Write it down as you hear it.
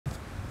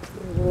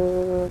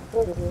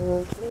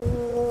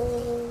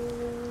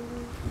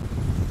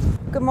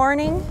Good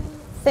morning.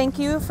 Thank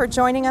you for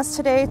joining us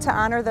today to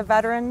honor the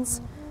veterans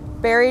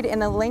buried in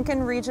the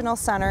Lincoln Regional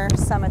Center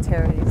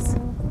cemeteries.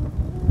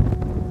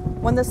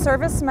 When the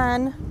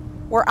servicemen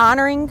we're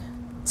honoring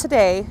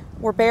today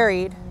were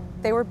buried,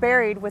 they were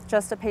buried with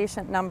just a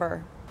patient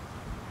number.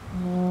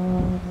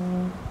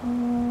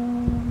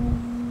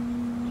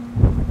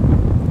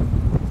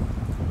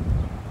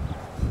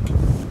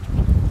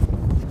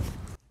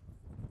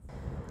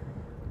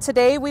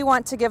 Today we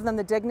want to give them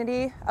the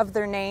dignity of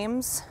their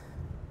names,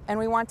 and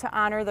we want to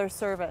honor their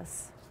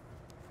service.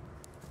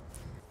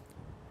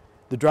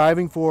 The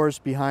driving force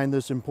behind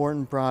this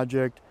important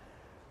project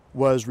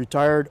was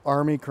retired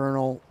Army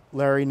Colonel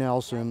Larry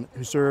Nelson,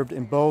 who served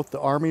in both the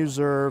Army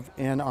Reserve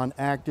and on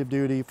active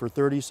duty for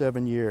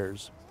 37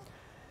 years,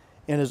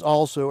 and is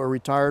also a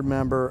retired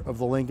member of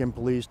the Lincoln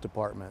Police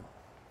Department.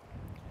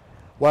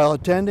 While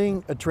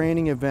attending a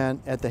training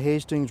event at the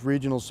Hastings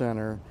Regional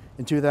Center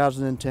in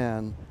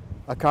 2010,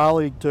 a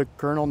colleague took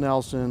Colonel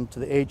Nelson to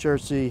the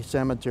HRC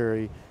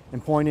cemetery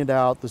and pointed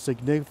out the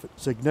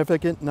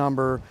significant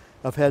number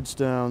of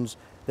headstones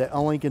that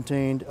only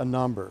contained a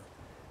number.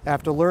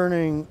 After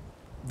learning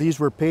these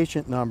were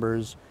patient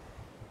numbers,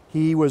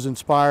 he was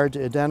inspired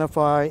to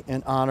identify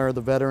and honor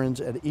the veterans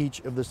at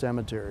each of the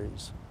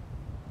cemeteries.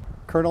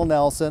 Colonel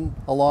Nelson,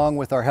 along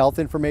with our health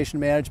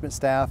information management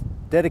staff,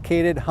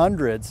 dedicated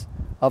hundreds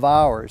of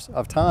hours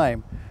of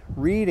time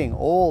reading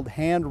old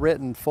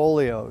handwritten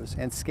folios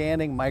and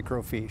scanning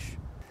microfiche.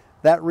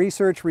 That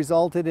research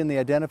resulted in the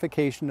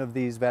identification of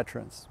these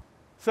veterans.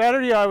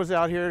 Saturday I was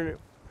out here and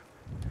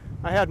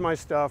I had my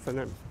stuff, and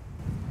then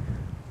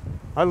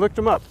I looked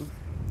them up.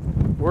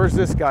 Where's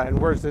this guy and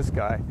where's this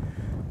guy?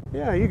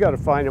 Yeah, you got to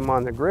find them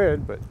on the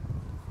grid, but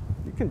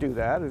you can do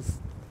that. It's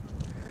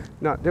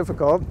not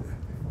difficult.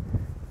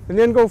 And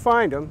then go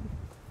find them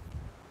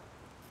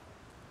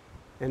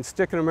and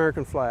stick an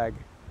American flag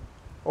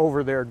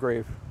over their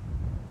grave.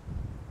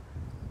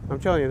 I'm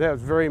telling you, that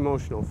was very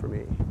emotional for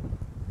me.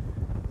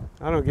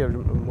 I don't get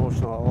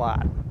emotional a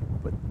lot,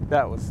 but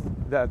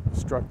that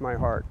struck my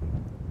heart.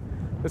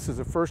 This is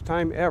the first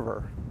time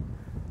ever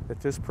that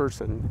this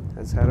person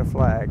has had a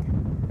flag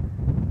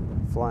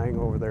flying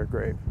over their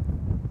grave.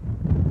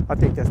 I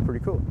think that's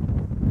pretty cool.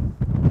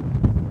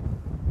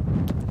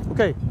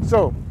 Okay,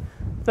 so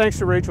thanks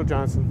to Rachel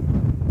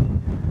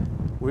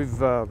Johnson. We've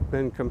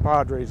been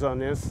compadres on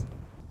this.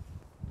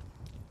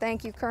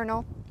 Thank you,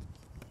 Colonel.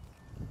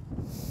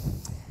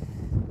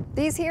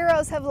 These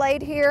heroes have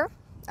laid here,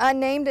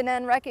 unnamed and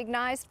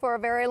unrecognized, for a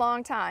very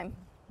long time.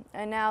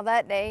 And now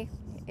that day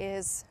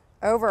is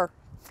over.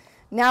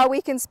 Now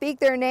we can speak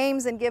their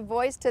names and give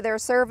voice to their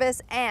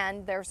service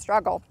and their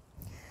struggle.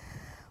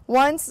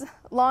 Once,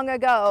 long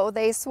ago,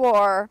 they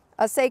swore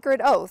a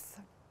sacred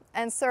oath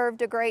and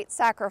served a great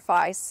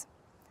sacrifice.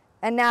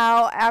 And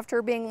now,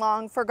 after being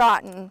long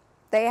forgotten,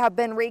 they have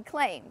been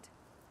reclaimed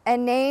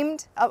and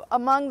named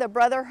among the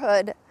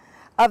brotherhood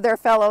of their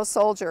fellow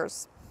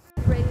soldiers.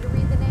 Ready to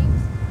read the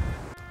names?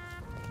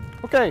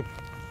 Okay.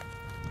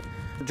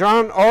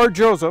 John R.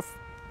 Joseph,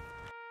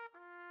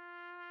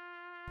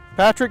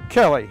 Patrick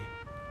Kelly,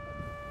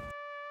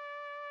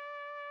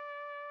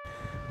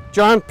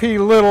 John P.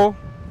 Little.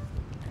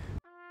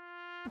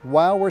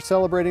 While we're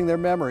celebrating their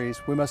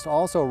memories, we must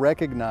also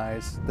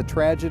recognize the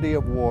tragedy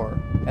of war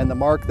and the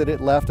mark that it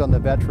left on the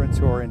veterans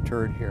who are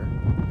interred here.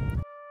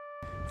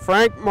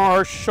 Frank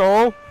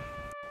Marshall.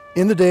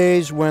 In the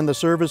days when the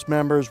service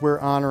members we're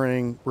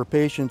honoring were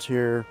patients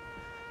here,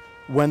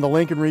 when the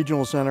Lincoln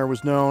Regional Center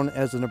was known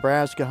as the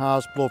Nebraska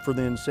Hospital for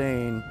the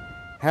Insane,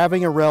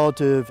 having a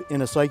relative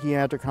in a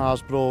psychiatric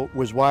hospital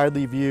was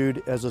widely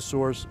viewed as a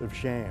source of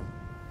shame.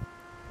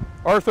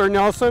 Arthur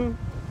Nelson.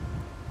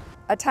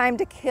 A time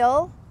to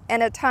kill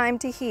and a time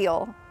to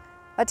heal,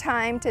 a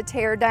time to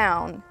tear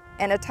down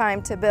and a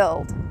time to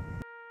build.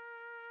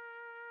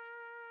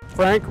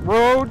 Frank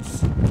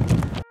Rhodes.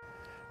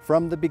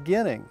 From the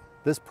beginning,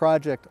 this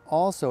project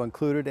also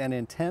included an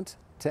intent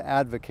to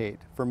advocate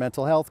for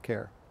mental health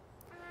care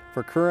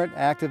for current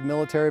active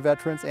military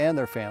veterans and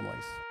their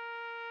families.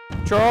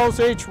 Charles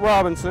H.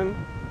 Robinson.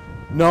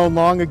 Known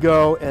long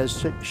ago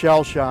as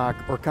shell shock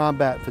or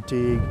combat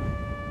fatigue,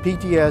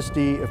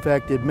 PTSD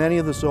affected many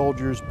of the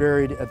soldiers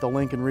buried at the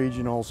Lincoln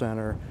Regional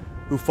Center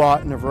who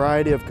fought in a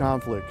variety of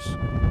conflicts,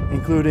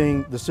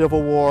 including the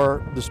Civil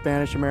War, the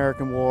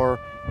Spanish-American War,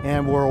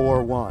 and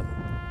World War I.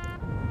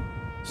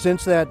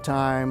 Since that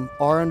time,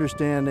 our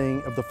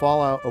understanding of the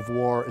fallout of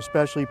war,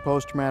 especially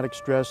post-traumatic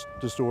stress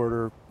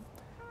disorder,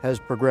 has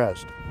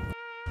progressed.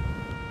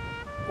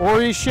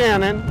 Ori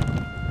Shannon.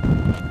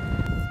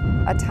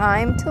 A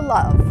time to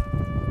love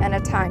and a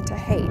time to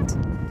hate,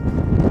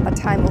 a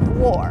time of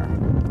war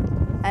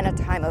and a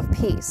time of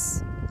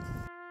peace.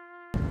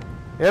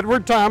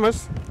 Edward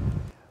Thomas.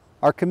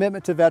 Our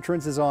commitment to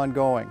veterans is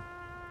ongoing.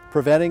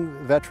 Preventing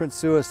veteran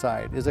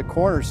suicide is a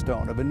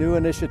cornerstone of a new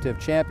initiative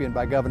championed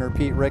by Governor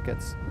Pete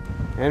Ricketts.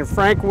 And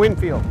Frank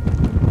Winfield.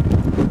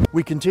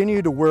 We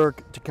continue to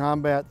work to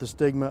combat the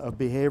stigma of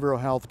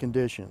behavioral health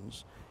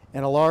conditions,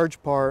 And a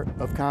large part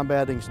of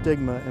combating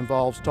stigma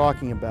involves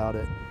talking about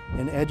it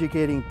and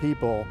educating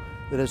people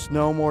that it's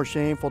no more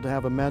shameful to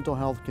have a mental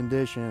health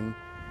condition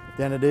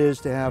than it is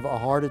to have a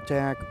heart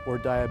attack or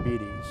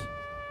diabetes.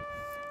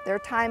 Their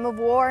time of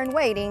war and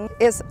waiting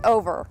is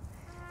over,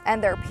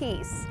 and their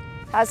peace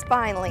has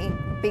finally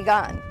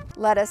begun.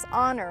 Let us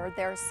honor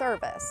their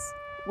service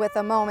with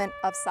a moment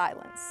of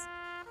silence.